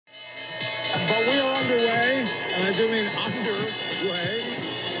But we are underway, and I do mean underway.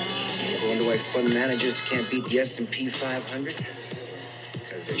 I wonder why fund managers can't beat the S&P 500?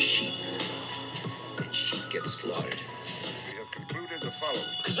 Because they're sheep. And sheep get slaughtered. We have concluded the following.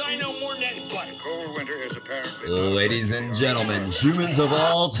 Because I know more than anybody. Cold winter is apparently... Ladies and gentlemen, humans of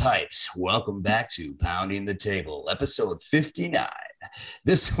all types, welcome back to Pounding the Table, episode 59.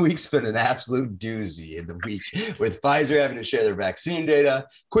 This week's been an absolute doozy in the week, with Pfizer having to share their vaccine data,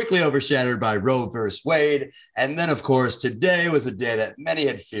 quickly overshadowed by Roe versus Wade. And then, of course, today was a day that many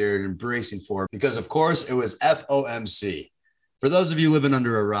had feared and bracing for because, of course, it was FOMC. For those of you living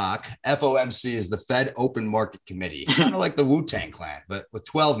under a rock, FOMC is the Fed Open Market Committee, kind of like the Wu-Tang Clan, but with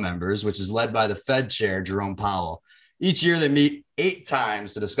 12 members, which is led by the Fed chair, Jerome Powell. Each year, they meet 8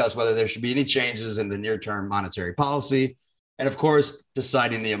 times to discuss whether there should be any changes in the near-term monetary policy, and of course,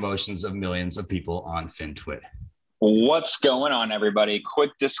 deciding the emotions of millions of people on FinTwit. What's going on, everybody? Quick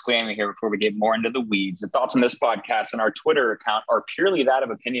disclaimer here before we get more into the weeds. The thoughts on this podcast and our Twitter account are purely that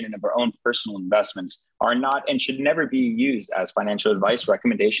of opinion and of our own personal investments, are not and should never be used as financial advice,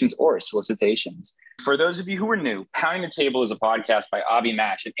 recommendations, or solicitations. For those of you who are new, Pounding the Table is a podcast by Avi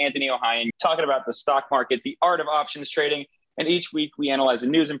Mash and Anthony Ohayon talking about the stock market, the art of options trading, and each week we analyze the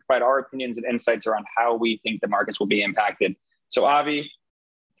news and provide our opinions and insights around how we think the markets will be impacted. So Avi,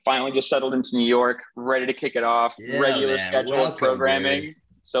 finally just settled into New York, ready to kick it off, regular scheduled programming. Dude.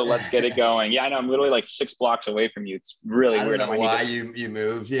 So let's get it going. Yeah, I know. I'm literally like 6 blocks away from you. It's really weird. I don't know why you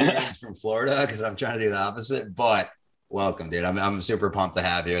moved here from Florida, because I'm trying to do the opposite, but welcome, dude. I'm super pumped to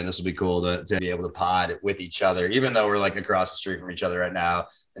have you, and this will be cool to be able to pod with each other, even though we're like across the street from each other right now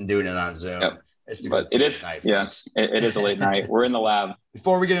and doing it on Zoom. Yep. It's because it is night. Yes, it is a late night. We're in the lab.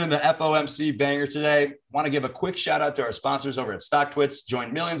 Before we get into the FOMC banger today, want to give a quick shout out to our sponsors over at StockTwits.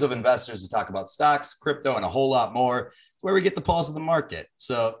 Join millions of investors to talk about stocks, crypto, and a whole lot more. Where we get the pulse of the market.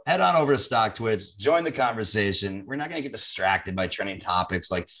 So head on over to StockTwits, join the conversation. We're not going to get distracted by trending topics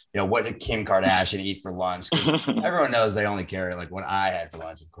like, what did Kim Kardashian eat for lunch? Everyone knows they only care like what I had for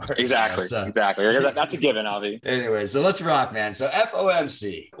lunch, of course. Exactly. Exactly. That's a given, Avi. Anyway, so let's rock, man. So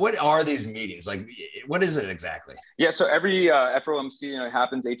FOMC, what are these meetings? Like, what is it exactly? Yeah, so every FOMC, it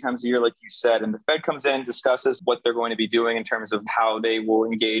happens 8 times a year, like you said, and the Fed comes in and discusses what they're going to be doing in terms of how they will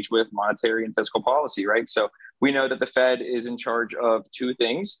engage with monetary and fiscal policy, right? So we know that the Fed is in charge of 2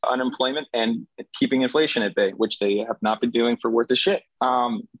 things, unemployment and keeping inflation at bay, which they have not been doing for worth a shit.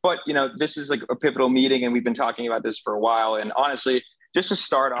 But, this is like a pivotal meeting, and we've been talking about this for a while. And honestly, just to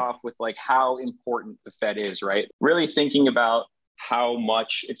start off with like how important the Fed is, right? Really thinking about how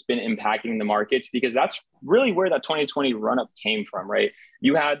much it's been impacting the markets, because that's really where that 2020 run-up came from, right?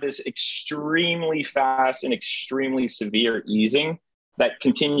 You had this extremely fast and extremely severe easing that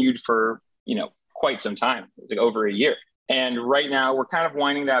continued for, quite some time. It was like over a year. And right now we're kind of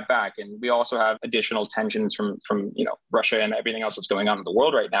winding that back. And we also have additional tensions from Russia and everything else that's going on in the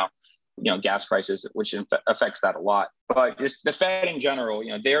world right now, gas prices, which affects that a lot. But just the Fed in general,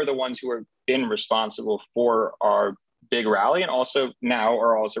 they're the ones who have been responsible for our big rally, and also now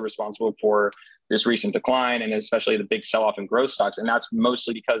are also responsible for this recent decline, and especially the big sell-off in growth stocks. And that's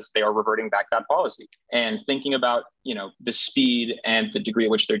mostly because they are reverting back that policy. And thinking about, the speed and the degree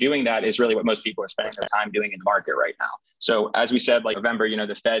at which they're doing that is really what most people are spending their time doing in the market right now. So as we said, like November,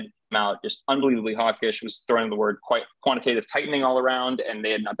 the Fed came out just unbelievably hawkish, was throwing the word quite quantitative tightening all around, and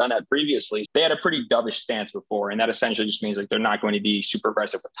they had not done that previously. They had a pretty dovish stance before, and that essentially just means like they're not going to be super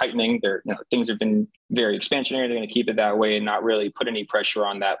aggressive with tightening. Things have been very expansionary. They're going to keep it that way and not really put any pressure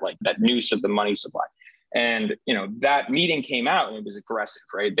on that noose of the money supply. And, that meeting came out and it was aggressive,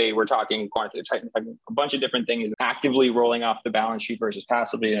 right? They were talking quantitative tightening, a bunch of different things, actively rolling off the balance sheet versus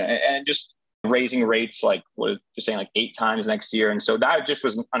passively, and just raising rates, like what is just saying, like 8 times next year. And so that just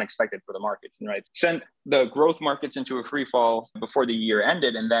was unexpected for the markets, right? Sent the growth markets into a free fall before the year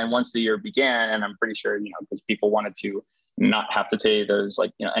ended. And then once the year began, and I'm pretty sure, because people wanted to not have to pay those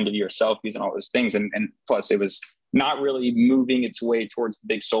end of year selfies and all those things. And plus it was not really moving its way towards the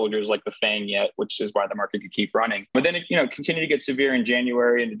big soldiers like the FANG yet, which is why the market could keep running. But then it, continued to get severe in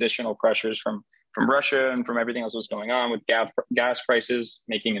January, and additional pressures from Russia and from everything else that was going on with gas prices,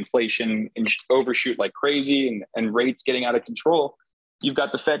 making inflation overshoot like crazy, and rates getting out of control. You've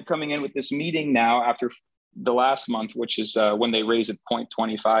got the Fed coming in with this meeting now after the last month, which is when they raised it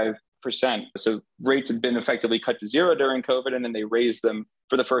 0.25%. So rates had been effectively cut to 0 during COVID, and then they raised them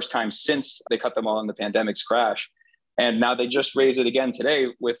for the first time since they cut them all in the pandemic's crash. And now they just raised it again today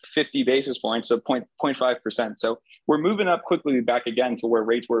with 50 basis points, so 0.5%. So we're moving up quickly back again to where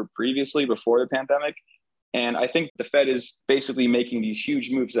rates were previously before the pandemic. And I think the Fed is basically making these huge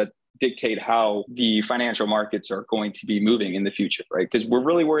moves that dictate how the financial markets are going to be moving in the future, right? Because we're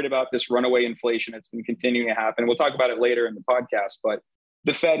really worried about this runaway inflation that's been continuing to happen. We'll talk about it later in the podcast, but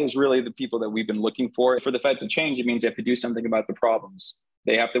the Fed is really the people that we've been looking for. For the Fed to change, it means they have to do something about the problems.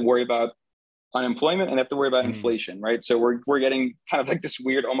 They have to worry about unemployment and they have to worry about inflation, right? So we're getting kind of like this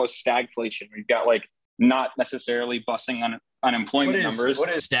weird, almost stagflation. We've got like not necessarily busing on unemployment numbers. What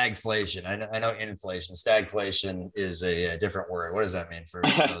is stagflation? I know inflation. Stagflation is a different word. What does that mean for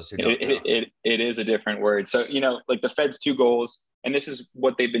those who don't know? It is a different word. So, like the Fed's two goals, and this is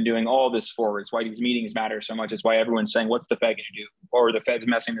what they've been doing all this forward. It's why these meetings matter so much. It's why everyone's saying, what's the Fed going to do? Or the Fed's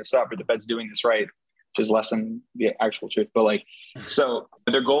messing this up, or the Fed's doing this right, which is less than the actual truth. But so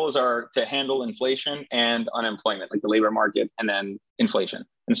their goals are to handle inflation and unemployment, like the labor market and then inflation.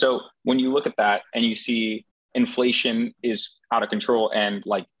 And so when you look at that and you see inflation is out of control and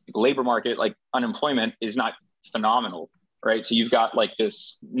like the labor market, like unemployment is not phenomenal, right? So you've got like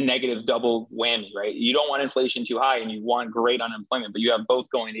this negative double whammy, right? You don't want inflation too high and you want great unemployment, but you have both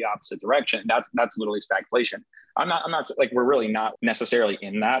going the opposite direction. That's literally stagflation. I'm not like, we're really not necessarily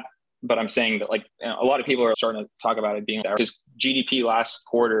in that, but I'm saying that like a lot of people are starting to talk about it being there because GDP last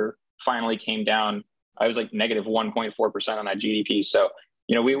quarter finally came down. I was like negative 1.4% on that GDP. So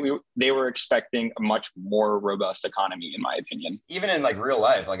they were expecting a much more robust economy, in my opinion. Even in like real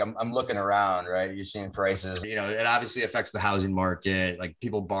life, like I'm looking around, right? You're seeing prices, it obviously affects the housing market, like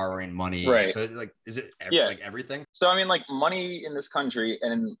people borrowing money. Right. So like, is it like everything? So, I mean, like money in this country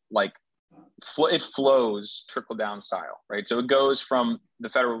and like it flows trickle down style, right? So it goes from the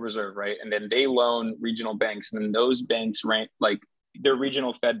Federal Reserve, right? And then they loan regional banks and then those banks rank like they're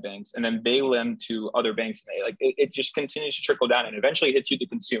regional Fed banks, and then they lend to other banks. And it just continues to trickle down and eventually hits you, the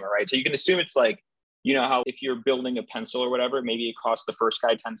consumer, right? So you can assume it's like, how if you're building a pencil or whatever, maybe it costs the first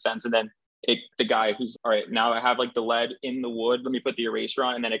guy 10 cents. And then the guy who's, all right, now I have like the lead in the wood, let me put the eraser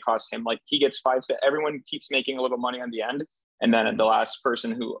on. And then it costs him, like he gets 5 cents. Everyone keeps making a little money on the end. And then the last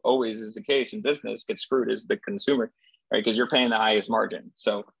person, who always is the case in business, gets screwed, is the consumer, right? Because you're paying the highest margin.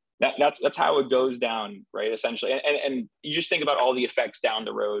 So that's how it goes down, right? Essentially. And you just think about all the effects down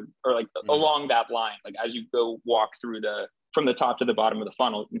the road or like along that line, like as you go walk through from the top to the bottom of the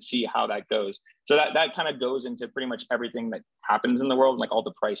funnel and see how that goes. So that kind of goes into pretty much everything that happens in the world, like all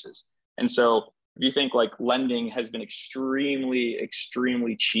the prices. And so if you think like lending has been extremely,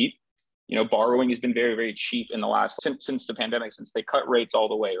 extremely cheap, borrowing has been very, very cheap in the last, since the pandemic, since they cut rates all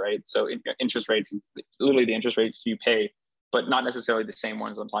the way, right? So interest rates, literally the interest rates you pay, but not necessarily the same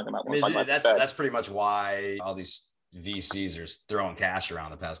ones I'm talking about. That's pretty much why all these VCs are throwing cash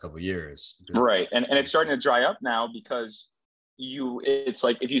around the past couple of years. Right. And it's starting to dry up now because it's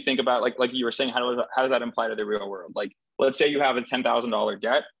like, if you think about like you were saying, how does that apply to the real world? Like, let's say you have a $10,000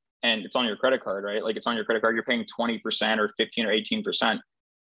 debt and it's on your credit card, right? Like it's on your credit card, you're paying 20% or 15 or 18%.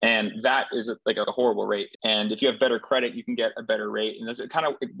 And that is like a horrible rate. And if you have better credit, you can get a better rate. And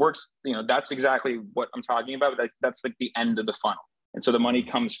it works, that's exactly what I'm talking about. That's like the end of the funnel. And so the money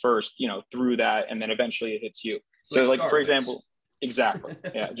comes first, through that, and then eventually it hits you. So like for example, exactly.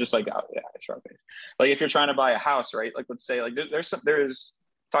 Yeah. Just like that. Yeah. Scarface. Like if you're trying to buy a house, right? Like let's say like there's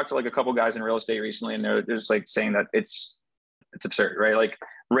talked to like a couple guys in real estate recently, and they're just like saying that it's absurd, right? Like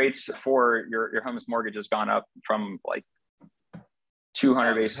rates for your home's mortgage has gone up from like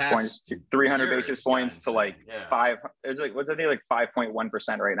 200 basis points to 300 basis points to like 5. It's like, what's I think like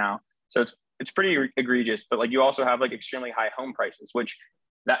 5.1% right now. So it's pretty egregious, but like you also have like extremely high home prices, which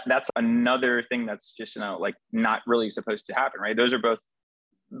that's another thing that's just, like not really supposed to happen, right? Those are both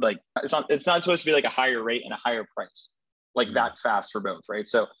like, it's not supposed to be like a higher rate and a higher price, like that fast for both, right?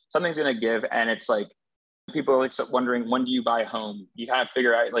 So something's going to give, and it's like, people are like wondering, when do you buy a home? You kind of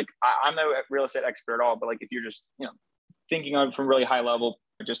figure out, like, I'm no real estate expert at all, but like if you're just, thinking of from really high level,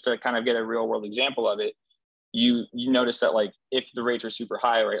 just to kind of get a real world example of it, you notice that like if the rates are super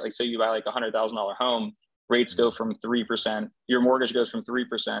high, right? Like say you buy like $100,000 home, rates go from 3%, your mortgage goes from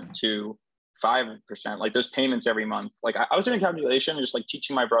 3% to 5%, like those payments every month. Like I was doing a calculation, just like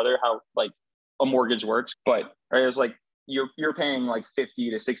teaching my brother how like a mortgage works, but right, it was like you're paying like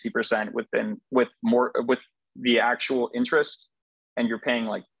 50 to 60% with the actual interest, and you're paying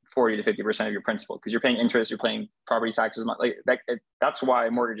like 40 to 50% of your principal, because you're paying interest, you're paying property taxes. Like that's why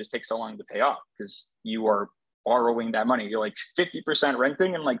mortgages take so long to pay off, because you are borrowing that money. You're like 50%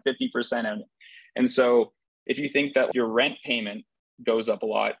 renting and like 50% owning. And so if you think that your rent payment goes up a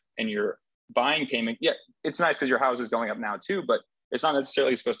lot and your buying payment, yeah, it's nice because your house is going up now too, but it's not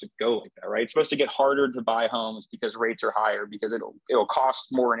necessarily supposed to go like that, right? It's supposed to get harder to buy homes because rates are higher, because it'll cost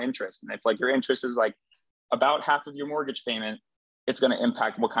more in interest. And if like your interest is like about half of your mortgage payment, it's going to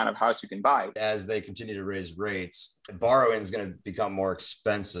impact what kind of house you can buy. As they continue to raise rates, borrowing is going to become more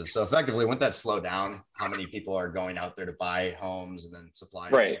expensive. So effectively, wouldn't that slow down how many people are going out there to buy homes and then supply?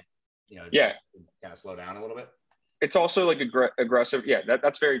 Right. Kind of slow down a little bit. It's also like aggressive. Yeah,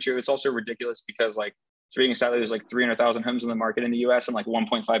 that's very true. It's also ridiculous because like speaking of sadly, there's like 300,000 homes in the market in the US and like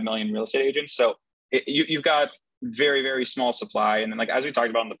 1.5 million real estate agents. So you've got very, very small supply. And then like, as we talked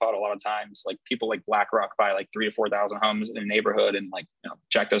about in the pod, a lot of times, like people like BlackRock buy like 3,000 to 4,000 homes in a neighborhood and like,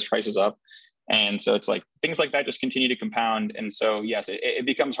 jack those prices up. And so it's like things like that just continue to compound. And so, yes, it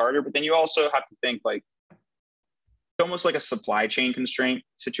becomes harder, but then you also have to think like, it's almost like a supply chain constraint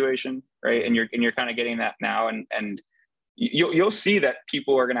situation, right? And you're kind of getting that now. And you'll see that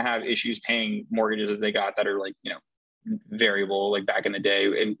people are going to have issues paying mortgages as they got that are like, variable, like back in the day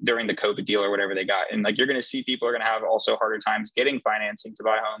and during the COVID deal or whatever they got. And like, you're going to see people are going to have also harder times getting financing to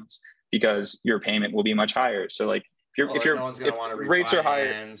buy homes because your payment will be much higher. So like, if no one's going to want to rates are higher,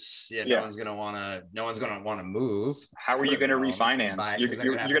 no one's going to want to move. How are you going to refinance? You're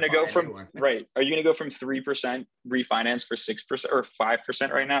going to go from right. Are you going to go from 3% refinance for 6% or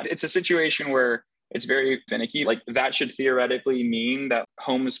 5% right now? It's a situation where it's very finicky. Like that should theoretically mean that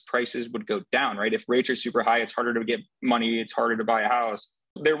homes prices would go down, right? If rates are super high, it's harder to get money. It's harder to buy a house.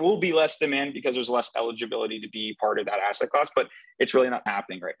 There will be less demand because there's less eligibility to be part of that asset class, but it's really not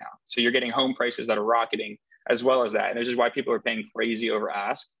happening right now. So you're getting home prices that are rocketing as well as that. And this is why people are paying crazy over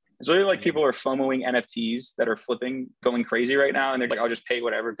ask. It's really like people are FOMOing NFTs that are flipping, going crazy right now. And they're like, I'll just pay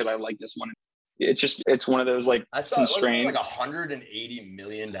whatever because I like this one. It's one of those like I saw constraints. Like $180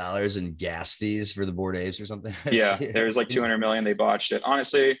 million in gas fees for the Bored Apes or something. Yeah, there's like 200 million. They botched it.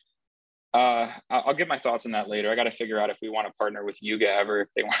 Honestly, I'll get my thoughts on that later. I got to figure out if we want to partner with Yuga ever, if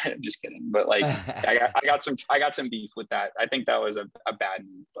they want it. Just kidding. But like, I got some beef with that. I think that was a bad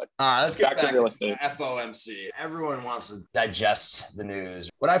move. But let's get back to real estate. FOMC. Everyone wants to digest the news.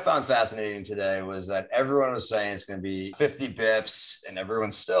 What I found fascinating today was that everyone was saying it's going to be 50 bips, and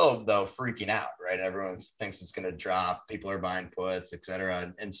everyone's still though freaking out, right? Everyone thinks it's going to drop. People are buying puts,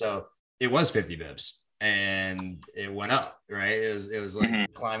 etc. And so it was 50 bips. And it went up, right? It was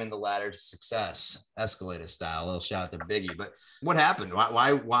like climbing the ladder to success, escalator style. A little shout out to Biggie. But what happened?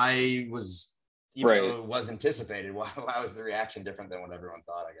 Why was, even though it was anticipated, why was the reaction different than what everyone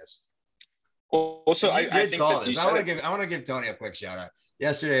thought, I guess? Well, so I think call this. I want to give Tony a quick shout out.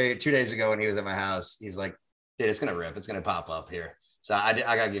 Yesterday, 2 days ago, when he was at my house, he's like, dude, it's gonna rip. It's gonna pop up here. So I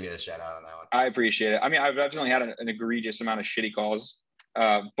gotta give you a shout out on that one. I appreciate it. I mean, I've definitely had an egregious amount of shitty calls.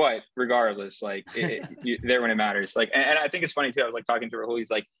 But regardless, like you're there when it matters. Like, and I think it's funny too. I was like talking to Rahul.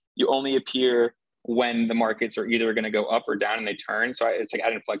 He's like, you only appear when the markets are either going to go up or down and they turn. So it's like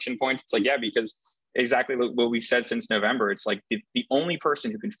at inflection points. It's like, yeah, because exactly what we said since November. It's like the only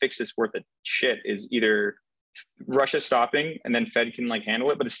person who can fix this worth of shit is either Russia stopping and then Fed can like handle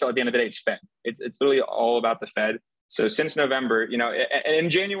it. But it's still at the end of the day, it's Fed. It's really all about the Fed. So since November, in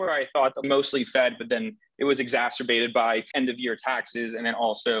January, I thought mostly Fed, but then it was exacerbated by end of year taxes. And then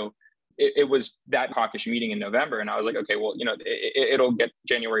also it was that hawkish meeting in November. And I was like, okay, well, it'll get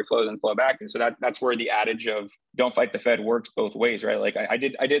January flows and flow back. And so that's where the adage of don't fight the Fed works both ways, right? Like I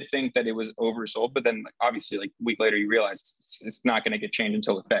did think that it was oversold, but then obviously like a week later, you realize it's not going to get changed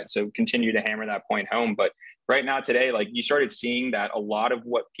until the Fed. So continue to hammer that point home. But right now today, like you started seeing that a lot of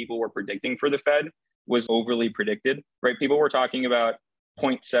what people were predicting for the Fed was overly predicted, right? People were talking about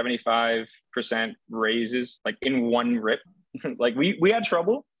 0.75% raises like in one rip. Like we had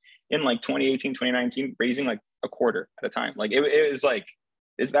trouble in like 2018, 2019, raising like a quarter at a time. Like it was like,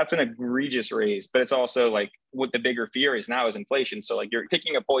 that's an egregious raise, but it's also like what the bigger fear is now is inflation. So like you're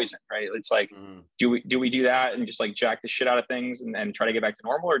picking a poison, right? It's like, do we do that and just like jack the shit out of things and try to get back to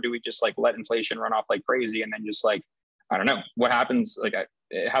normal? Or do we just like let inflation run off like crazy and then just like, I don't know what happens. Like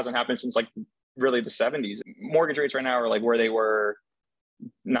it hasn't happened since like really the 70s. Mortgage rates right now are like where they were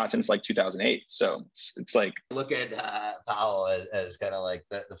not since like 2008. So it's like, look at Powell as kind of like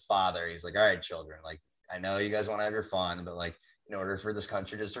the father. He's like, all right, children, like, I know you guys want to have your fun, but like, in order for this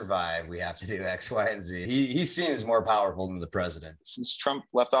country to survive, we have to do X, Y, and Z. He seems more powerful than the president. Since Trump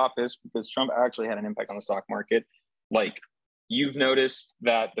left office, because Trump actually had an impact on the stock market, like you've noticed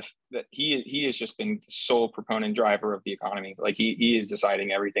that that he has just been the sole proponent driver of the economy. Like he is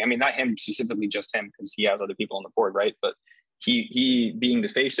deciding everything. I mean, not him specifically, just him, because he has other people on the board, right? But he being the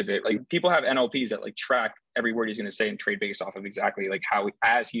face of it, like people have NLPs that like track every word he's going to say and trade based off of exactly like how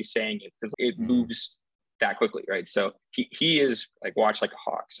as he's saying it, because it moves that quickly, right? So he is like watched like a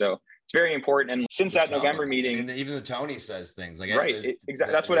hawk. So it's very important. And since that November meeting, even the Tony says things like right,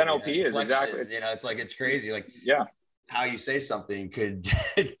 exactly. That's what NLP is exactly. It's like it's crazy. Like yeah, how you say something could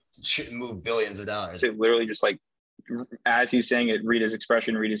move billions of dollars. It literally just like as he's saying it, read his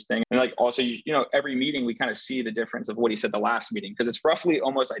expression, read his thing. And like, also, every meeting, we kind of see the difference of what he said the last meeting, because it's roughly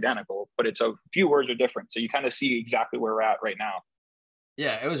almost identical, but it's a few words are different. So you kind of see exactly where we're at right now.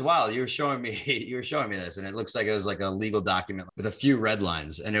 Yeah, it was wild. You were showing me this, and it looks like it was like a legal document with a few red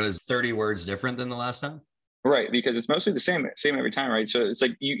lines, and it was 30 words different than the last time. Right, because it's mostly the same every time, right? So it's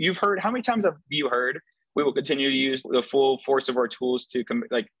like you've heard, how many times have you heard, we will continue to use the full force of our tools to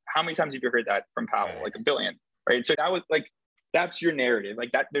like, how many times have you heard that from Powell? Right. Like a billion, right? So that was like, that's your narrative.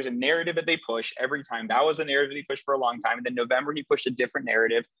 Like that, there's a narrative that they push every time. That was the narrative he pushed for a long time. And then November, he pushed a different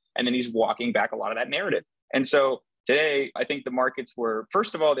narrative, and then he's walking back a lot of that narrative. And so today, I think the markets were,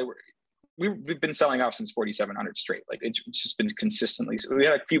 first of all, we've been selling off since 4,700 straight. Like it's just been consistently. So we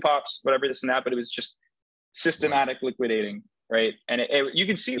had a few pops, whatever, this and that, but it was just systematic liquidating, right? And you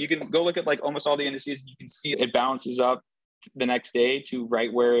can see, you can go look at like almost all the indices, and you can see it bounces up the next day to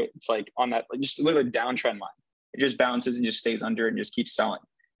right where it's like on that, like just literally downtrend line. It just bounces and just stays under and just keeps selling.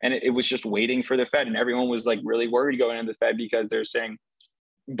 And it was just waiting for the Fed, and everyone was like really worried going into the Fed, because they're saying,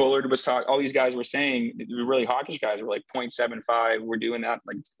 Bullard was talking, all these guys were saying, the really hawkish guys were like 0.75, we're doing that,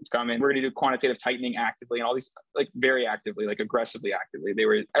 like it's coming, we're going to do quantitative tightening actively, and all these, like very actively, like aggressively actively.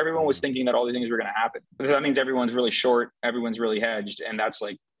 Everyone was thinking that all these things were going to happen. But that means everyone's really short, everyone's really hedged, and that's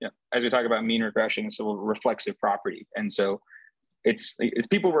like, as we talk about mean regression, it's a reflexive property. And so it's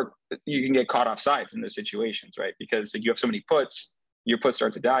people you can get caught offside from those situations, right? Because you have so many puts, your puts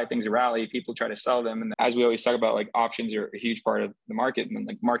start to die, things rally, people try to sell them. And as we always talk about, like options are a huge part of the market, and then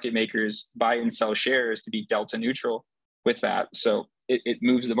like market makers buy and sell shares to be delta neutral with that. So it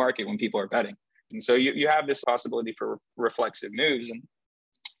moves the market when people are betting. And so you have this possibility for reflexive moves, and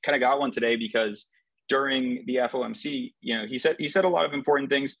kind of got one today because during the FOMC, he said a lot of important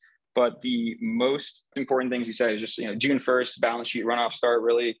things, but the most important things he said is just, June 1st, balance sheet runoff start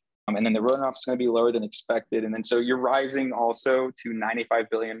really. And then the runoff is going to be lower than expected. And then so you're rising also to 95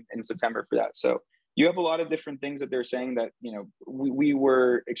 billion in September for that. So you have a lot of different things that they're saying that, we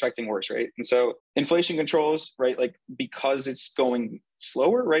were expecting worse, right? And so inflation controls, right? Like because it's going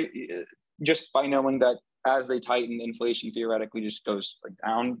slower, right? Just by knowing that as they tighten, inflation theoretically just goes like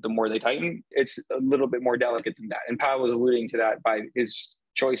down the more they tighten. It's a little bit more delicate than that. And Powell was alluding to that by his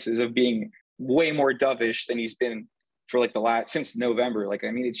choices of being way more dovish than he's been for like since November. Like,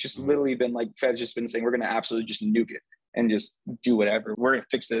 I mean, it's just literally been like Fed's just been saying, we're going to absolutely just nuke it and just do whatever. We're going to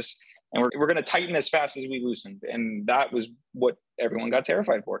fix this, and we're going to tighten as fast as we loosened. And that was what everyone got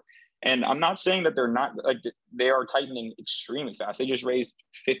terrified for. And I'm not saying that they're not, like they are tightening extremely fast. They just raised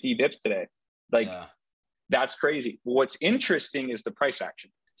 50 bips today. Like that's crazy. What's interesting is the price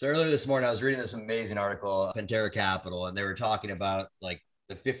action. So earlier this morning, I was reading this amazing article, Pantera Capital, and they were talking about like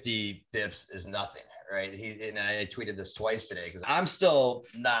the 50 bips is nothing. Right. And I tweeted this twice today because I'm still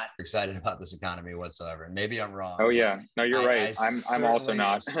not excited about this economy whatsoever. And maybe I'm wrong. Oh, yeah. No, you're right. I'm also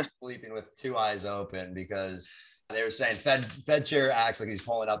not sleeping with two eyes open, because they were saying Fed chair acts like he's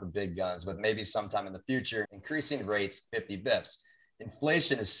pulling out the big guns, but maybe sometime in the future, increasing rates 50 bips.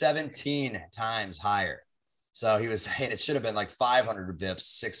 Inflation is 17 times higher. So he was saying it should have been like 500 bips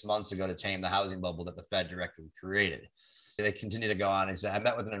 6 months ago to tame the housing bubble that the Fed directly created. They continue to go on. He said, I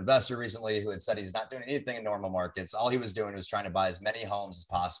met with an investor recently who had said he's not doing anything in normal markets. All he was doing was trying to buy as many homes as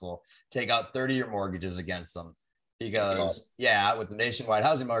possible, take out 30-year mortgages against them. He goes, with the nationwide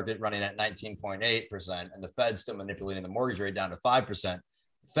housing market running at 19.8% and the Fed still manipulating the mortgage rate down to 5%, the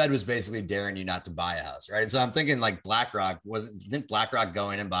Fed was basically daring you not to buy a house, right? And so I'm thinking like BlackRock, didn't BlackRock go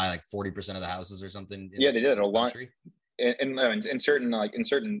in and buy like 40% of the houses or something? Yeah, they did a lot. In certain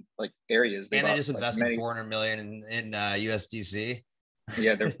areas, they just invested 400 million in USDC.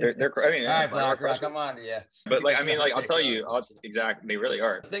 Yeah, they're. I mean, all right, BlackRock, come on to you. But like, I mean, like, I'll tell you, exactly, they really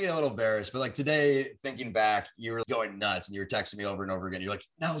are. I'm thinking a little bearish, but like today, thinking back, you were going nuts, and you were texting me over and over again. You're like,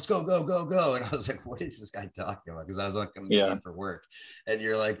 "No, let's go, go, go, go!" And I was like, "What is this guy talking about?" Because I was like, "I'm going for work," and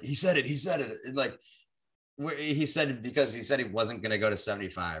you're like, "He said it, and like." He said because he said he wasn't going to go to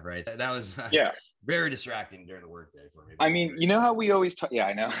 75, right? That was very distracting during the workday for me. I mean, you know how we always talk. Yeah,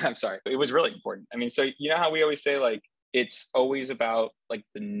 I know. I'm sorry. It was really important. I mean, so you know how we always say like it's always about like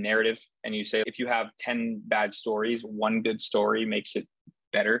the narrative, and you say if you have 10 bad stories, one good story makes it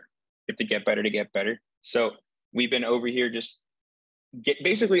better. You have to get better to get better. So we've been over here just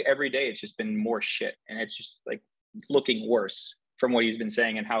basically every day. It's just been more shit, and it's just like looking worse from what he's been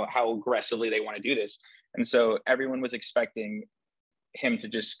saying and how aggressively they want to do this. And so everyone was expecting him to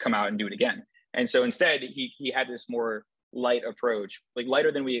just come out and do it again. And so instead, he had this more light approach, like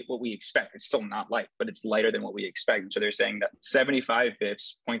lighter than what we expect. It's still not light, but it's lighter than what we expect. And so they're saying that 75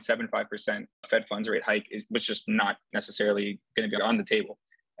 bips, 0.75% Fed funds rate hike was just not necessarily going to be on the table.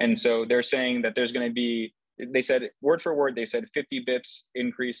 And so they're saying that there's going to be They said word for word, they said 50 bips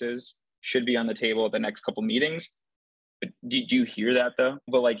increases should be on the table at the next couple meetings. But did you hear that though?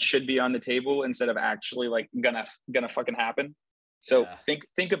 But like should be on the table instead of actually like gonna fucking happen. So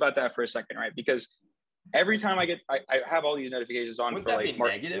think about that for a second, right? Because every time I have all these notifications on. Would that be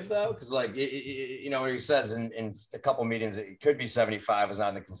negative though? Because like he says in a couple meetings it could be 75 is not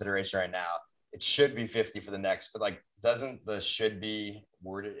in the consideration right now. It should be 50 for the next, but like doesn't the should be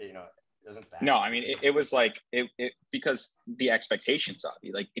worded? Doesn't that? No, I mean it was like it because the expectations of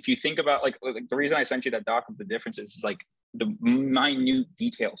you. Like if you think about like the reason I sent you that doc of the differences is like the minute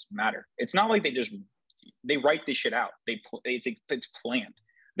details matter. It's not like they write this shit out. It's planned.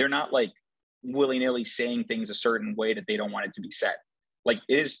 They're not like willy-nilly saying things a certain way that they don't want it to be said. Like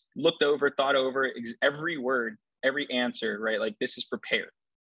it is looked over, thought over, every word, every answer, right? Like this is prepared.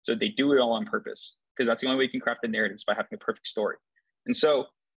 So they do it all on purpose because that's the only way you can craft the narratives, by having a perfect story. And so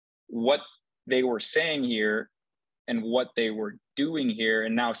what they were saying here and what they were doing here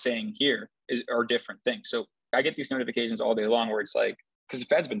and now saying here are different things. So I get these notifications all day long where it's like, because the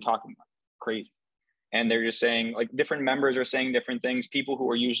Fed's been talking crazy. And they're just saying like different members are saying different things. People who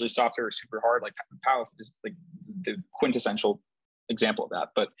are usually softer or super hard, like Powell is like the quintessential example of that.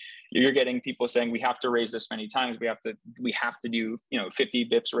 But you're getting people saying we have to raise this many times. We have to do 50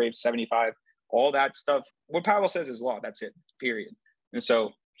 bips rate, 75, all that stuff. What Powell says is law. That's it. Period. And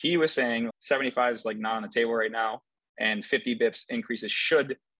so he was saying 75 is like not on the table right now, and 50 bips increases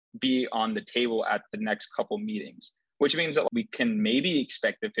should be on the table at the next couple meetings, which means that we can maybe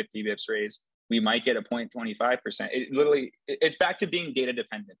expect a 50 bips raise. We might get a 0.25%. It's back to being data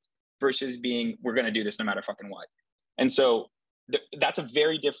dependent versus being, we're going to do this no matter fucking what. And so that's a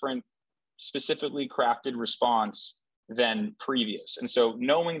very different, specifically crafted response than previous. And so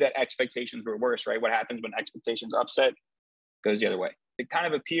knowing that expectations were worse, right? What happens when expectations upset goes the other way. It kind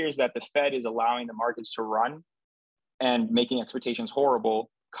of appears that the Fed is allowing the markets to run and making expectations horrible,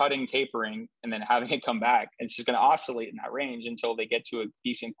 cutting, tapering, and then having it come back. It's just going to oscillate in that range until they get to a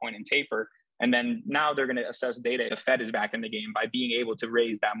decent point in taper. And then now they're going to assess data. The Fed is back in the game by being able to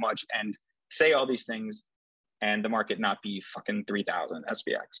raise that much and say all these things and the market not be fucking 3,000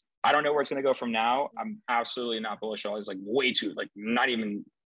 SPX. I don't know where it's going to go from now. I'm absolutely not bullish. It's like way too, like not even,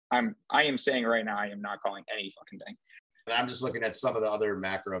 I am saying right now, I am not calling any fucking thing. I'm just looking at some of the other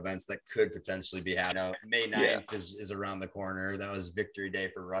macro events that could potentially be happening. May 9th is around the corner. That was Victory Day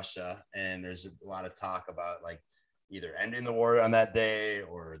for Russia. And there's a lot of talk about like either ending the war on that day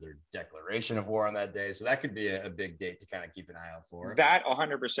or their declaration of war on that day. So that could be a big date to kind of keep an eye out for. That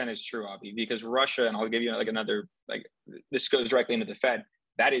 100% is true, Avi, because Russia, and I'll give you like another, like this goes directly into the Fed.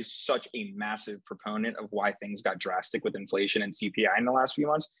 That is such a massive proponent of why things got drastic with inflation and CPI in the last few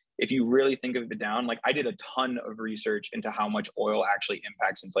months. If you really think of it down, like I did a ton of research into how much oil actually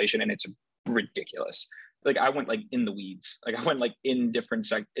impacts inflation, and it's ridiculous. Like I went like in the weeds, like I went like in different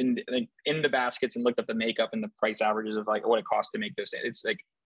in the baskets and looked up the makeup and the price averages of like what it costs to make those. It's like,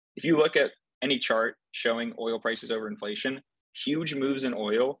 if you look at any chart showing oil prices over inflation, huge moves in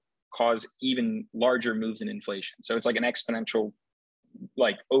oil cause even larger moves in inflation. So it's like an exponential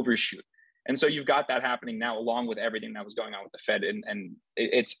like overshoot. And so you've got that happening now, along with everything that was going on with the Fed. And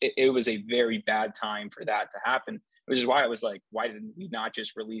it was a very bad time for that to happen, which is why I was like, why didn't we not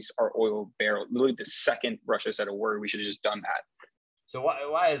just release our oil barrel? Literally the second Russia said a word, we should have just done that. So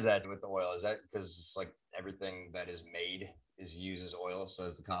why is that with the oil? Is that because it's like everything that is made uses oil? So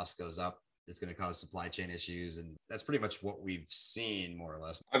as the cost goes up, it's going to cause supply chain issues. And that's pretty much what we've seen more or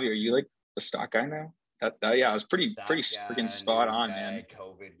less. Avi, are you like a stock guy now? Yeah, I was pretty freaking spot on, man.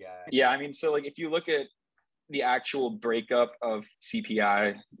 COVID guy. Yeah, I mean, so like if you look at the actual breakup of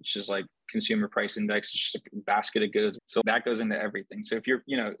CPI, which is like consumer price index, it's just a basket of goods. So that goes into everything. So if you're,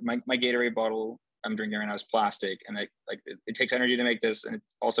 my Gatorade bottle I'm drinking right now is plastic, and it takes energy to make this, and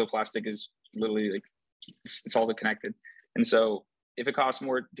also plastic is literally like it's all connected. And so if it costs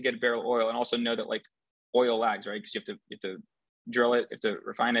more to get a barrel of oil, and also know that like oil lags, right? Because you have to drill it, you have to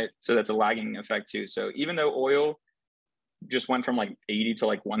refine it. So that's a lagging effect too. So even though oil just went from like 80 to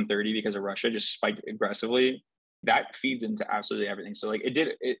like 130 because of Russia, just spiked aggressively, that feeds into absolutely everything. So like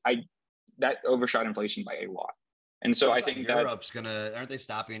that overshot inflation by a lot. And so I think that Europe's aren't they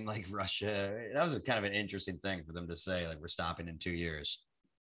stopping like Russia? That was kind of an interesting thing for them to say, like, we're stopping in 2 years.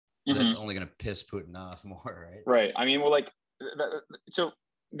 Mm-hmm. That's only going to piss Putin off more, right? Right. I mean, well, like, so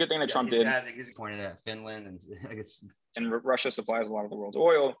good thing that Trump did. He's pointed at Finland, and I guess. And Russia supplies a lot of the world's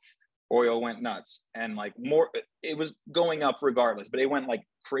oil. Oil went nuts, and like more, it was going up regardless, but it went like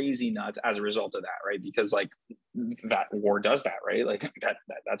crazy nuts as a result of that, right? Because like that war does that, right? Like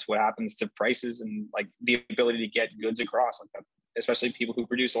that's what happens to prices and like the ability to get goods across, like that, especially people who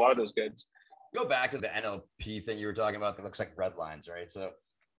produce a lot of those goods. Go back to the NLP thing you were talking about that looks like red lines, right? So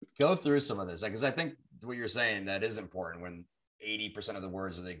go through some of this, because I think what you're saying, that is important when 80% of the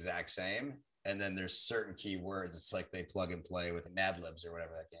words are the exact same. And then there's certain key words. It's like they plug and play with Mad Libs or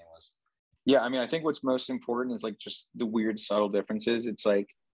whatever that game was. Yeah. I mean, I think what's most important is like just the weird, subtle differences. It's like,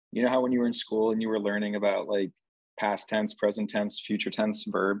 you know how when you were in school and you were learning about like past tense, present tense, future tense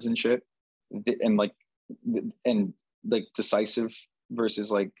verbs and shit, and like decisive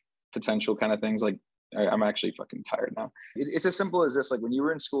versus like potential kind of things. Like I'm actually fucking tired now. It's as simple as this. Like when you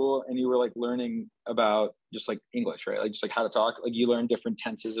were in school and you were like learning about just like English, right? Like just like how to talk, like you learn different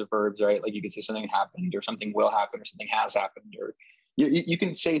tenses of verbs, right? Like you could say something happened or something will happen or something has happened, or you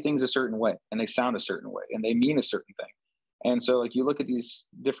can say things a certain way and they sound a certain way and they mean a certain thing. And so like you look at these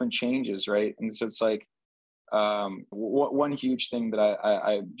different changes, right? And so it's like one huge thing that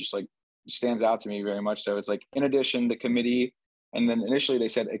I just like stands out to me very much. So it's like, in addition, the committee, and then initially they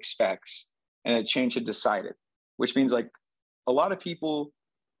said expects, and it changed to decided, which means like a lot of people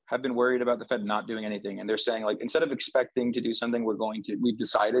have been worried about the Fed not doing anything. And they're saying like, instead of expecting to do something, we've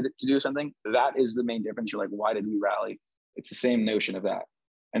decided to do something. That is the main difference. You're like, why did we rally? It's the same notion of that.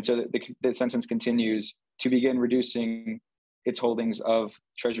 And so the sentence continues: to begin reducing its holdings of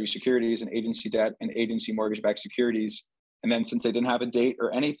Treasury securities and agency debt and agency mortgage-backed securities. And then since they didn't have a date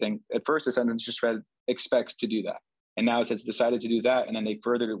or anything, at first the sentence just read expects to do that. And now it says decided to do that. And then they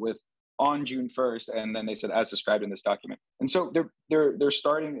furthered it with on June 1st. And then they said, as described in this document. And so they're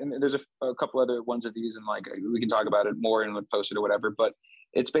starting, and there's a couple other ones of these, and like, we can talk about it more and post it or whatever, but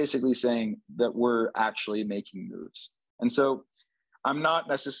it's basically saying that we're actually making moves. And so I'm not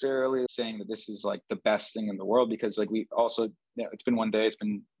necessarily saying that this is like the best thing in the world, because like we also, you know, it's been one day, it's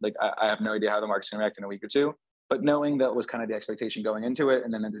been like, I have no idea how the market's going to react in a week or two, but knowing that was kind of the expectation going into it.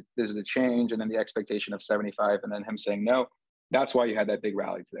 And then there's the change, and then the expectation of 75, and then him saying no, that's why you had that big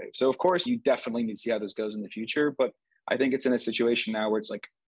rally today. So of course you definitely need to see how this goes in the future, but I think it's in a situation now where it's like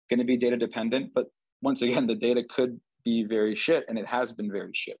going to be data dependent, but once again, the data could be very shit, and it has been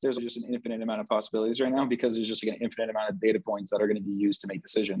very shit. There's just an infinite amount of possibilities right now, because there's just like an infinite amount of data points that are going to be used to make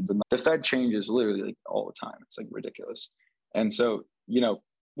decisions. And the Fed changes literally like all the time. It's like ridiculous. And so, you know,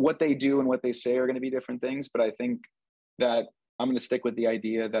 what they do and what they say are going to be different things. But I think that I'm going to stick with the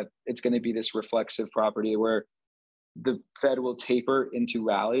idea that it's going to be this reflexive property where the Fed will taper into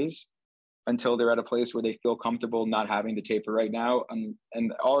rallies until they're at a place where they feel comfortable not having to taper right now.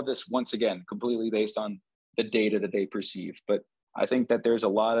 And all of this, once again, completely based on the data that they perceive. But I think that there's a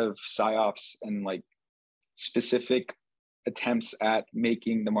lot of psyops and like specific attempts at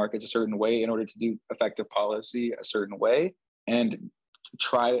making the markets a certain way in order to do effective policy a certain way, and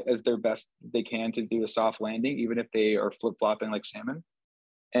try as their best they can to do a soft landing, even if they are flip-flopping like salmon.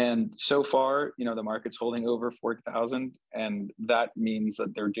 And so far, you know, the market's holding over 4,000, and that means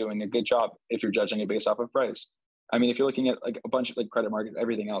that they're doing a good job if you're judging it based off of price. I mean, if you're looking at like a bunch of like credit markets,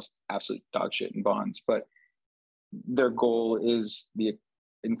 everything else, absolute dog shit in bonds, but their goal is the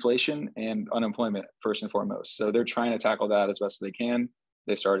inflation and unemployment first and foremost. So they're trying to tackle that as best as they can.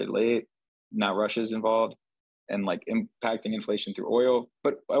 They started late. Now Russia's involved and like impacting inflation through oil.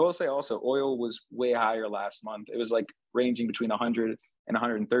 But I will say also, oil was way higher last month. It was like ranging between 100 and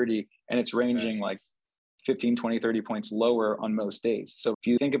 130, and it's ranging like 15, 20, 30 points lower on most days. So if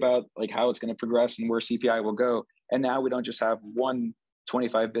you think about like how it's going to progress and where CPI will go, and now we don't just have one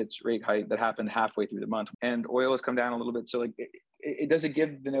 25 bits rate hike that happened halfway through the month, and oil has come down a little bit. So like it doesn't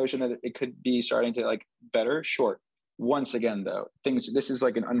give the notion that it could be starting to like better. Sure. Once again, though, this is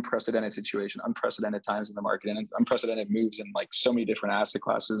like an unprecedented situation, unprecedented times in the market, and unprecedented moves in like so many different asset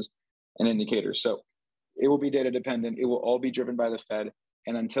classes and indicators. So it will be data dependent. It will all be driven by the Fed.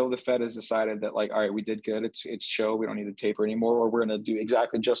 And until the Fed has decided that like, all right, we did good, it's chill, we don't need to taper anymore, or we're going to do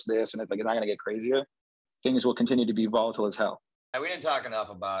exactly just this, and it's like, it's not going to get crazier, things will continue to be volatile as hell. We didn't talk enough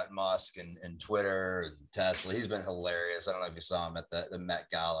about Musk and Twitter and Tesla. He's been hilarious. I don't know if you saw him at the Met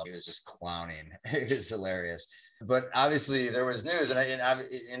Gala. He was just clowning. It was hilarious. But obviously there was news,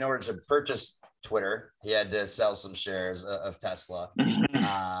 and in order to purchase Twitter, he had to sell some shares of Tesla.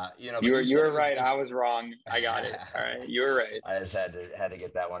 You know, you were right. I was wrong. I got it. All right, you were right. I just had to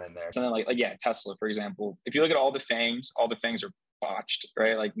get that one in there. Something like yeah, Tesla, for example. If you look at all the FANGs are botched,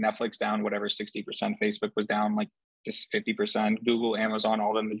 right? Like Netflix down whatever 60%, Facebook was down like just 50%, Google, Amazon,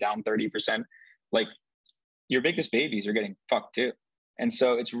 all of them are down 30%. Like your biggest babies are getting fucked too. And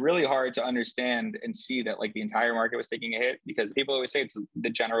so it's really hard to understand and see that like the entire market was taking a hit, because people always say it's the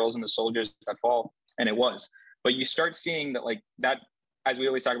generals and the soldiers that fall, and it was. But you start seeing that like that, as we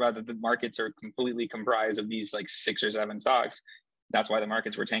always talk about, that the markets are completely comprised of these like 6 or 7 stocks. That's why the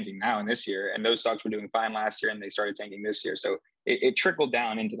markets were tanking now in this year. And those stocks were doing fine last year, and they started tanking this year. So it trickled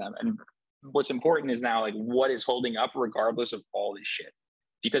down into them. And what's important is now like what is holding up regardless of all this shit,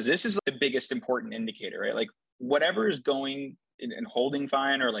 because this is the biggest important indicator, right? Like whatever is going and holding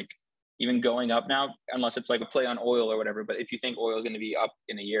fine or like even going up now, unless it's like a play on oil or whatever. But if you think oil is going to be up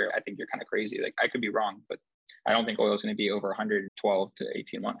in a year, I think you're kind of crazy. Like I could be wrong, but I don't think oil is going to be over 112 to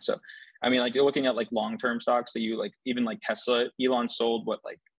 18 months. So, I mean, like you're looking at like long-term stocks that you like, even like Tesla, Elon sold what,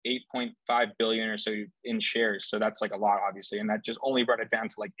 like 8.5 billion or so in shares. So that's like a lot, obviously. And that just only brought it down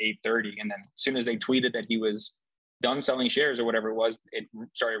to like 830. And then as soon as they tweeted that he was done selling shares or whatever it was, it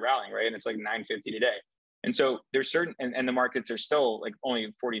started rallying, right? And it's like 950 today. And so there's certain, and the markets are still like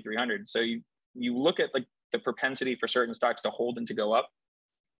only 4,300. So you look at like the propensity for certain stocks to hold and to go up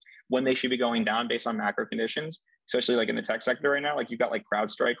when they should be going down based on macro conditions, especially like in the tech sector right now. Like you've got like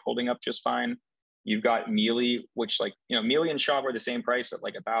CrowdStrike holding up just fine. You've got Mealy, which like, you know, Mealy and Shop are the same price at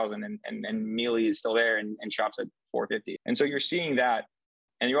like 1,000 and Mealy is still there and Shop's at 450. And so you're seeing that.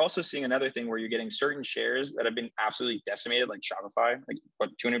 And you're also seeing another thing where you're getting certain shares that have been absolutely decimated, like Shopify, like what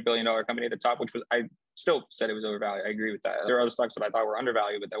 $200 billion company at the top, which was, I still said it was overvalued. I agree with that. There are other stocks that I thought were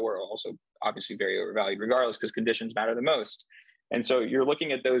undervalued, but that were also obviously very overvalued regardless, because conditions matter the most. And so you're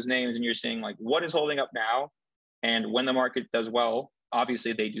looking at those names and you're seeing like what is holding up now. And when the market does well,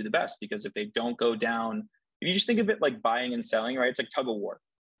 obviously they do the best, because if they don't go down, if you just think of it like buying and selling, right? It's like tug of war.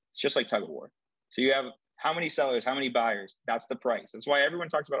 It's just like tug of war. So you have how many sellers, how many buyers, that's the price. That's why everyone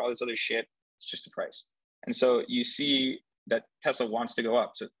talks about all this other shit. It's just the price. And so you see that Tesla wants to go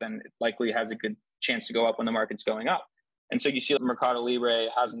up. So then it likely has a good chance to go up when the market's going up. And so you see that Mercado Libre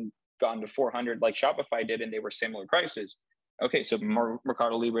hasn't gone to 400 like Shopify did, and they were similar prices. Okay, so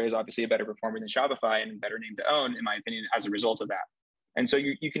Mercado Libre is obviously a better performer than Shopify and a better name to own, in my opinion, as a result of that. And so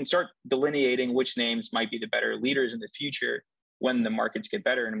you can start delineating which names might be the better leaders in the future when the markets get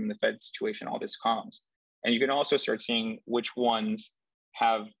better and when the Fed situation, all this calms. And you can also start seeing which ones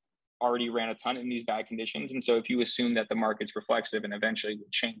have already ran a ton in these bad conditions. And so if you assume that the market's reflexive and eventually will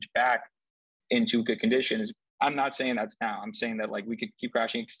change back into good conditions, I'm not saying that's now. I'm saying that like we could keep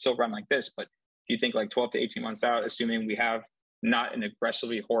crashing, it could still run like this. But if you think like 12 to 18 months out, assuming we have not an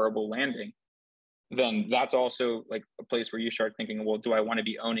aggressively horrible landing, then that's also like a place where you start thinking, well, do I want to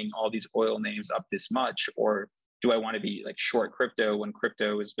be owning all these oil names up this much? Or do I want to be like short crypto when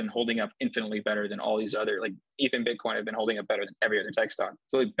crypto has been holding up infinitely better than all these other, like ETH and Bitcoin have been holding up better than every other tech stock.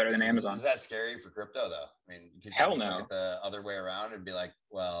 It's really better than Amazon. Is that scary for crypto though? I mean, you could hell no. Look at the other way around and be like,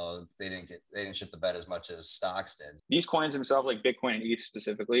 well, they didn't shit the bed as much as stocks did. These coins themselves, like Bitcoin and ETH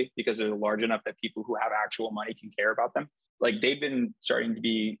specifically, because they're large enough that people who have actual money can care about them. Like they've been starting to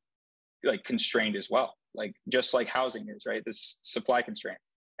be like constrained as well. Like just like housing is, right? This supply constraint.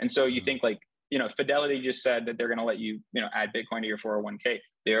 And so you think like, you know, Fidelity just said that they're going to let you, you know, add Bitcoin to your 401k.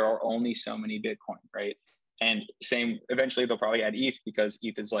 There are only so many Bitcoin, right? And same, eventually they'll probably add ETH, because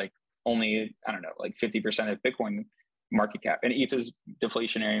ETH is like only, I don't know, like 50% of Bitcoin market cap, and ETH is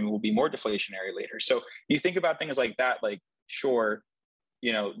deflationary and will be more deflationary later. So you think about things like that, like sure,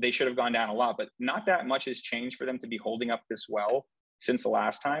 you know, they should have gone down a lot, but not that much has changed for them to be holding up this well since the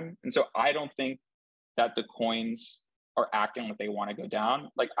last time. And so I don't think that the coins are acting like they want to go down.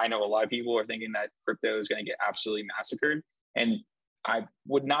 Like I know a lot of people are thinking that crypto is going to get absolutely massacred. And I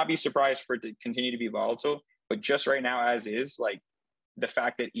would not be surprised for it to continue to be volatile. But just right now, as is, like the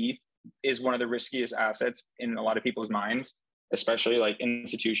fact that ETH is one of the riskiest assets in a lot of people's minds, especially like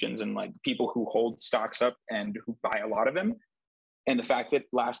institutions and like people who hold stocks up and who buy a lot of them. And the fact that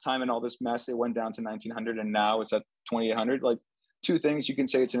last time in all this mess, it went down to 1,900 and now it's at 2,800. Like two things, you can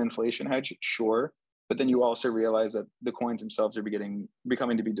say it's an inflation hedge, sure. But then you also realize that the coins themselves are becoming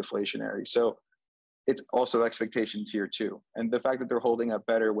to be deflationary. So it's also expectation tier 2. And the fact that they're holding up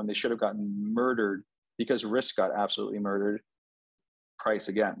better when they should have gotten murdered because risk got absolutely murdered, price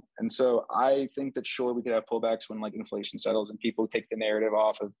again. And so I think that sure, we could have pullbacks when like inflation settles and people take the narrative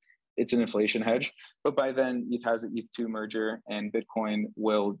off of it's an inflation hedge. But by then ETH has the ETH2 merger and Bitcoin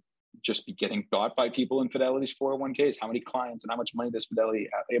will just be getting bought by people in Fidelity's 401ks. How many clients and how much money does Fidelity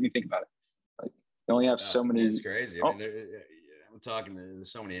have? I mean, think about it. Like they only have so many. It's crazy. I mean, I'm talking to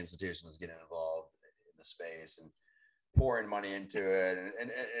there's so many institutions getting involved in the space and pouring money into it. And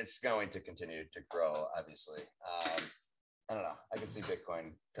it's going to continue to grow, obviously. I don't know. I can see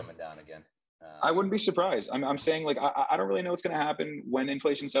Bitcoin coming down again. I wouldn't be surprised. I'm saying like, I don't really know what's going to happen when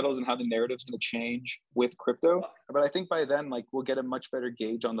inflation settles and how the narrative's going to change with crypto. But I think by then, like we'll get a much better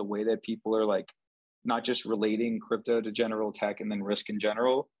gauge on the way that people are like, not just relating crypto to general tech and then risk in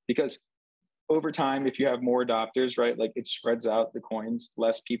general, because over time, if you have more adopters, right, like it spreads out the coins,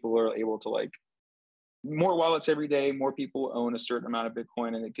 less people are able to like more wallets every day, more people own a certain amount of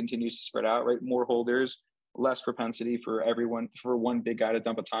Bitcoin and it continues to spread out, right? More holders less propensity for one big guy to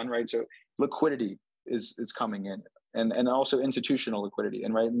dump a ton, right? So liquidity is coming in, and also institutional liquidity,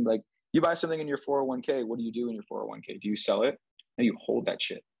 and right, and like you buy something in your 401k, what do you do in your 401k? Do you sell it? And you hold that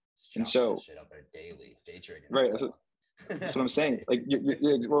shit. And so shit up at daily day trading, right? That's what I'm saying. Like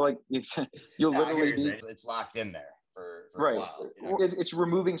you'll literally be, it's locked in there for right. a while. It's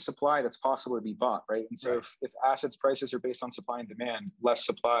removing supply that's possible to be bought, right? And so if assets prices are based on supply and demand, less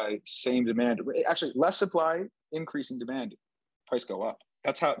supply, same demand. Actually, less supply, increasing demand, price go up.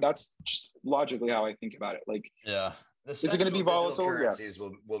 That's just logically how I think about it. Like, yeah, is it going to be volatile? Currencies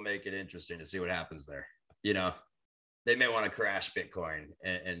will make it interesting to see what happens there. You know, they may want to crash Bitcoin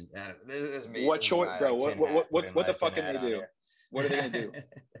and this is me. What choice, bro? What the fuck can they do? What are they going to do?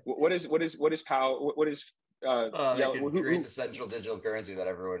 What is power? What is create the central digital currency that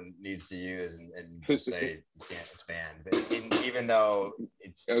everyone needs to use and just say it's banned. But even though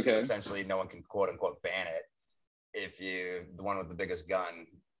it's essentially no one can quote unquote ban it, if the one with the biggest gun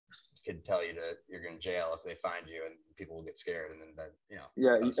could tell you you're going to jail if they find you, and people will get scared, and then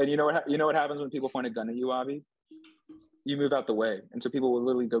Yeah, and you know what happens when people point a gun at you, Avi? You move out the way, and so people will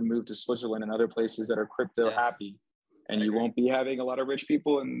literally go move to Switzerland and other places that are crypto happy, and you won't be having a lot of rich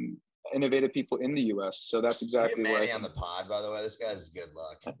people and innovative people in the U.S. So that's exactly what Manny on the pod, by the way. This guy's good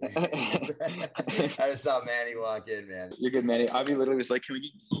luck. I just saw Manny walk in, man. You're good, Manny. Avi literally was like, "Can we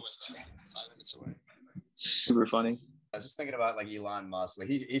get you 5 minutes away?" Super funny. I was just thinking about like Elon Musk. Like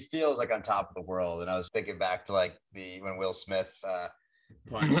he feels like on top of the world, and I was thinking back to like when Will Smith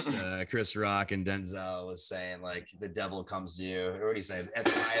punched Chris Rock, and Denzel was saying like the devil comes to you. What do you say? At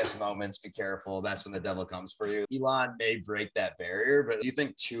the highest moments, be careful. That's when the devil comes for you. Elon may break that barrier, but do you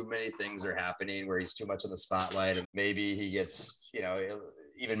think too many things are happening where he's too much in the spotlight, and maybe he gets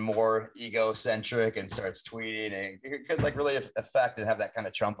even more egocentric and starts tweeting, and it could like really affect and have that kind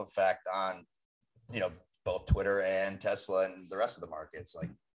of Trump effect on both Twitter and Tesla and the rest of the markets? Like,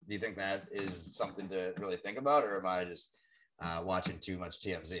 do you think that is something to really think about, or am I just watching too much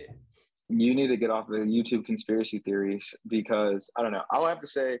TMZ? You need to get off the YouTube conspiracy theories, because I don't know. I'll have to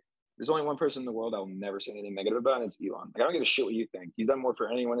say there's only one person in the world I will never say anything negative about, and it's Elon. Like, I don't give a shit what you think. He's done more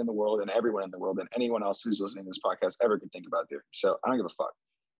for anyone in the world and everyone in the world than anyone else who's listening to this podcast ever could think about doing. So I don't give a fuck.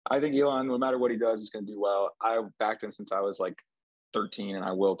 I think Elon, no matter what he does, is going to do well. I backed him since I was like 13, and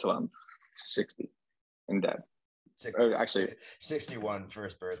I will till I'm 60 and dead. Actually 61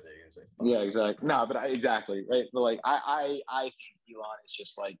 first birthday. Yeah, exactly. No, but exactly right. But like I think Elon is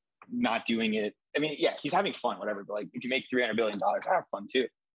just like not doing it. I mean, yeah, he's having fun, whatever. But like, if you make $300 billion, I have fun too.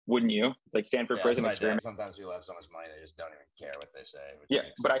 Wouldn't you? It's like Stanford prison experiment. Sometimes people have so much money they just don't even care what they say. Yeah,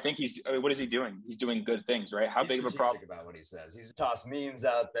 but I think what is he doing? He's doing good things, right? How big of a problem about what he says? He's tossed memes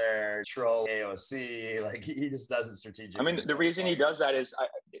out there, troll AOC. Like he just does it strategically. I mean, the reason he does that is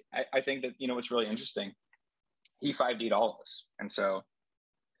I think that what's really interesting. He 5D'd all of us. And so,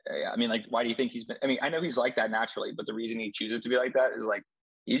 I mean, like, why do you think he's been, I mean, I know he's like that naturally, but the reason he chooses to be like that is like,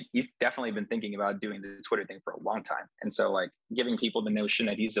 he's definitely been thinking about doing the Twitter thing for a long time. And so like giving people the notion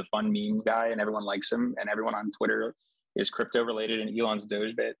that he's a fun meme guy and everyone likes him and everyone on Twitter is crypto related and Elon's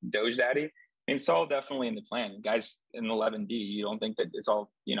Doge daddy. I mean, it's all definitely in the plan. Guys in 11D, you don't think that it's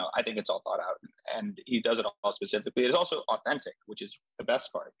all, I think it's all thought out, and he does it all specifically. It's also authentic, which is the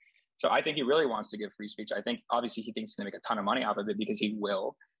best part. So I think he really wants to give free speech. I think obviously he thinks he's going to make a ton of money off of it, because he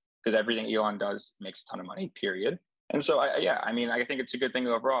will, because everything Elon does makes a ton of money, period. And so, I think it's a good thing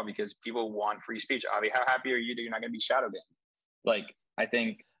overall, because people want free speech. Avi, how happy are you that you're not going to be shadow banned? Like, I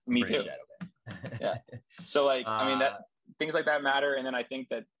think me too. Yeah. So like, I mean, that things like that matter. And then I think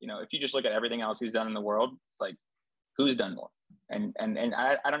that, if you just look at everything else he's done in the world, like who's done more? And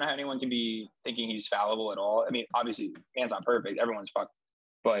I don't know how anyone can be thinking he's fallible at all. I mean, obviously man's not perfect. Everyone's fucked.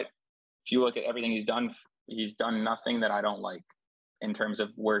 But if you look at everything he's done nothing that I don't like in terms of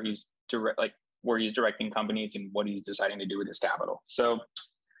where he's directing companies and what he's deciding to do with his capital. So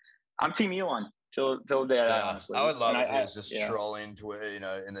I'm Team Elon till the day. Honestly, I would love if he was just trolling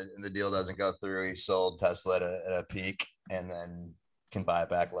Twitter. And the deal doesn't go through. He sold Tesla at a peak and then can buy it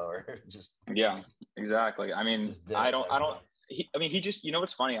back lower. Yeah, exactly. I mean, I don't. He just,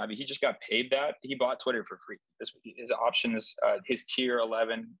 what's funny? I mean, he just got paid that. He bought Twitter for free. His options, his tier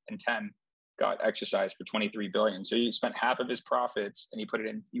 11 and 10 got exercised for $23 billion. So he spent half of his profits and he put it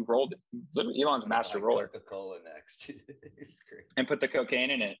in, he rolled it. Literally Elon's master roller. Coca-Cola next. It's crazy. And put the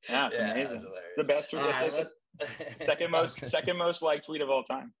cocaine in it. Yeah, it's amazing. It's the best tweet. Second most liked tweet of all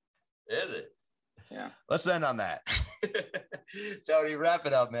time. Is it? Yeah. Let's end on that. Tony, wrap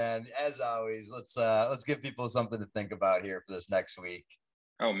it up, man. As always, let's give people something to think about here for this next week.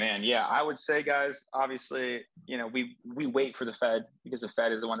 Oh man, yeah. I would say, guys, obviously, we wait for the Fed, because the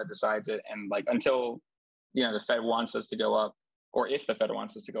Fed is the one that decides it. And like until the Fed wants us to go up, or if the Fed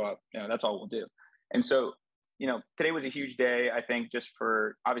wants us to go up, that's all we'll do. And so, today was a huge day, I think, just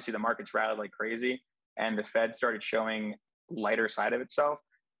for, obviously the markets rallied like crazy and the Fed started showing lighter side of itself,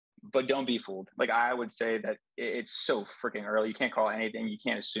 but don't be fooled. Like, I would say that it's so freaking early. You can't call anything. You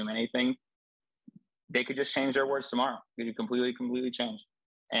can't assume anything. They could just change their words tomorrow. They could completely change.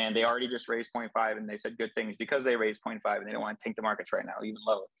 And they already just raised 0.5 and they said good things because they raised 0.5 and they don't want to tank the markets right now, even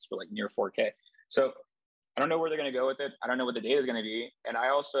lower. It's for like near 4K. So I don't know where they're going to go with it. I don't know what the data is going to be. And I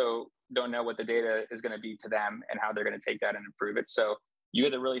also don't know what the data is going to be to them and how they're going to take that and improve it. So you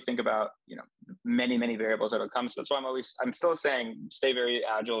have to really think about, many variables that'll come. So that's why I'm still saying, stay very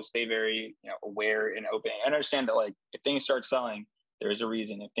agile, stay very, aware and open. I understand that, like, if things start selling, there's a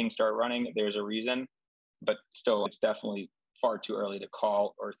reason. If things start running, there's a reason. But still, it's definitely far too early to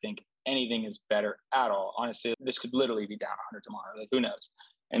call or think anything is better at all. Honestly, this could literally be down 100 tomorrow. Like, who knows?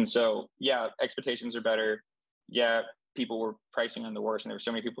 And so, yeah, expectations are better. Yeah, people were pricing on the worst, and there were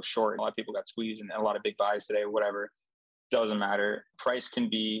so many people short. A lot of people got squeezed, and a lot of big buys today. Whatever, doesn't matter. Price can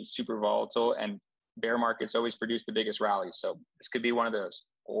be super volatile, and bear markets always produce the biggest rallies. So this could be one of those,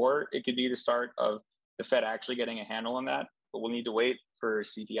 or it could be the start of the Fed actually getting a handle on that. But we'll need to wait for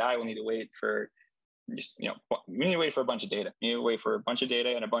CPI. We'll need to wait for we need to wait for a bunch of data. We need to wait for a bunch of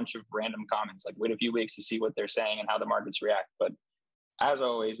data and a bunch of random comments. Like, wait a few weeks to see what they're saying and how the markets react. But as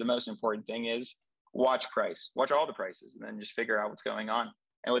always, the most important thing is watch price, watch all the prices, and then just figure out what's going on.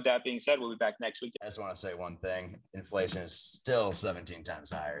 And with that being said, we'll be back next week. I just want to say one thing. Inflation is still 17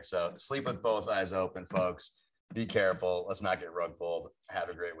 times higher. So sleep with both eyes open, folks. Be careful. Let's not get rug pulled. Have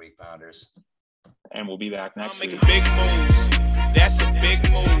a great week, Pounders. And we'll be back next week. Big moves. That's a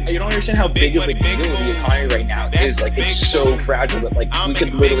big move. You don't understand how big of a deal the economy right now is. Like, it's so fragile that, like, we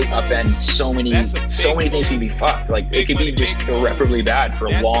could literally upend so many things can be fucked. Like, it could be just irreparably bad for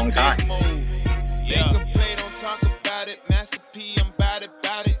a long time. Yeah. Don't talk about it. Master P, I'm about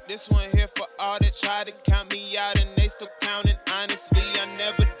it. This one here for all that try to count me out and they still counting. Honestly, I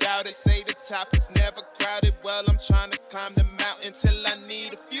never doubt it. Say the top is never crowded. Well, I'm trying to climb the mountain till I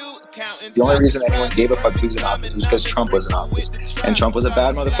need a few accountants. The only reason anyone gave a fuck who's in office was because Trump was in office. And Trump was a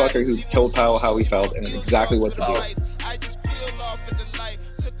bad motherfucker who told Powell how he felt and exactly what to do.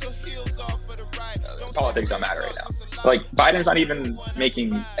 Politics don't matter right now. Like, Biden's not even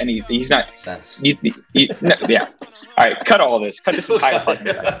making any. He's not. Sense. No, yeah. All right, cut all this. Cut this entire fucking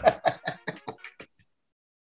thing.